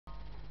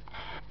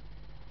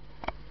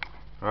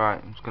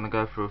Right, I'm just going to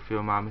go through a few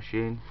of my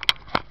machines.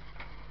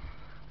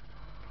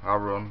 I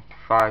run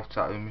 5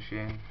 tattoo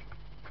machines,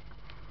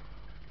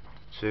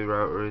 2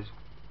 rotaries,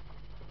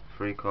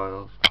 3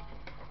 coils.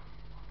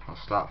 I'll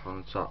start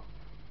from the top.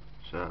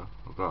 So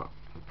I've got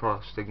the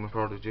Stigma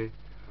Prodigy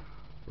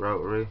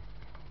rotary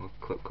with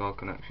clip cord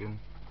connection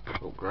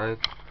upgrade.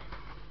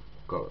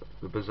 Got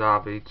the Bazaar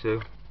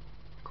V2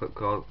 clip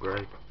cord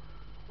upgrade.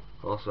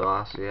 Also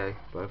RCA,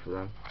 both of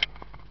them.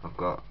 I've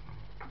got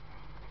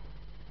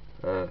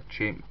a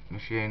cheap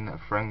machine that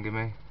a friend gave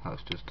me.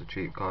 That's just a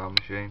cheap coil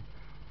machine.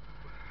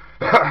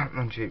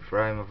 And cheap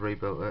frame. I've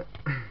rebuilt it.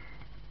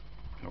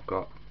 I've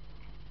got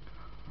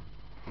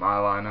my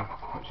liner,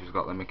 which has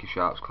got the Mickey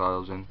Sharps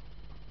coils in.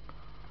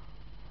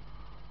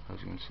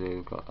 As you can see,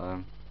 I've got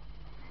a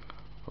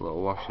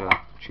little washer,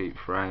 cheap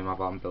frame. I've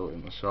hand built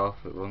it myself.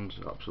 It runs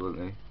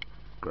absolutely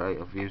great.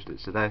 I've used it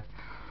today.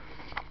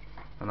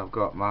 And I've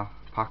got my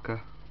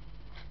packer.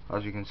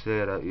 As you can see,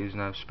 I don't use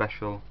no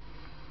special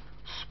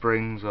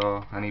springs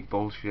or any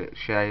bullshit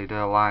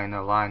shader,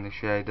 liner,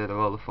 shader. They're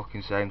all the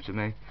fucking same to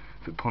me.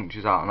 If it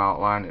punches out an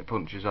outline, it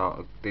punches out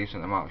a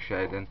decent amount of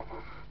shading.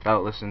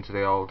 Don't listen to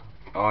the old,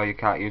 oh, you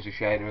can't use a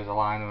shader as a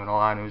liner and a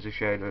liner as a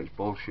shader. It's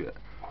bullshit.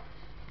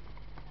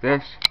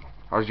 This,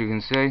 as you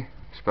can see,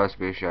 is supposed to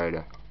be a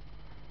shader.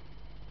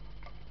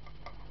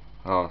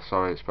 Oh,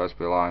 sorry, it's supposed to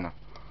be a liner.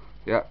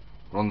 Yep,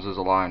 runs as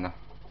a liner.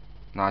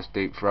 Nice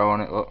deep throw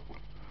on it, look.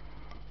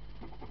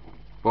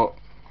 But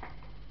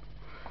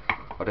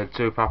I did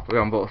 2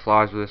 papillon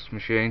butterflies with this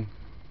machine.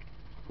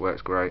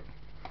 Works great.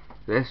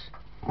 This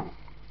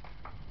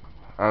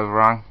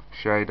overhang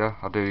shader,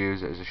 I do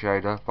use it as a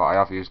shader, but I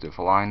have used it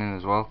for lining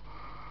as well.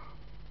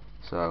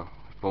 So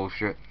it's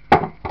bullshit.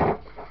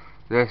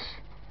 This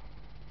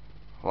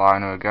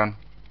liner again,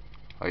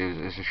 I use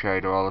it as a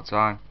shader all the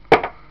time.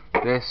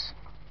 This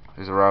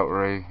is a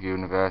rotary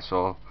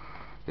universal.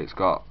 It's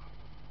got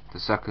the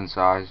second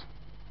size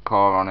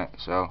core on it,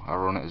 so I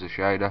run it as a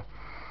shader.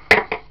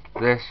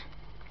 This,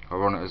 I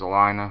run it as a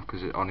liner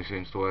because it only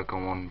seems to work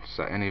on one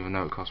setting, even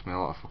though it cost me a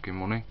lot of fucking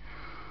money.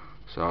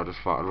 So I just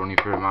thought I'd run you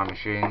through my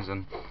machines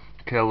and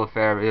kill the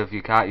theory of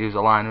you can't use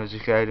a liner as a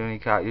shader and you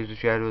can't use a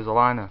shader as a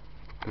liner.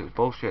 It's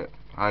bullshit.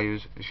 I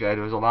use a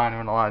shader as a liner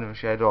and a liner as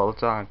a shader all the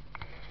time.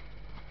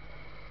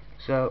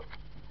 So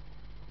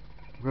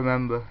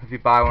remember, if you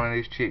buy one of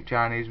these cheap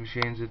Chinese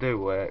machines, they do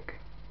work.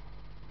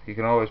 You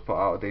can always put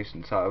out a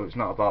decent tattoo. It's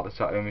not about the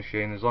tattoo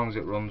machine. As long as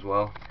it runs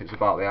well, it's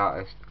about the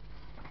artist.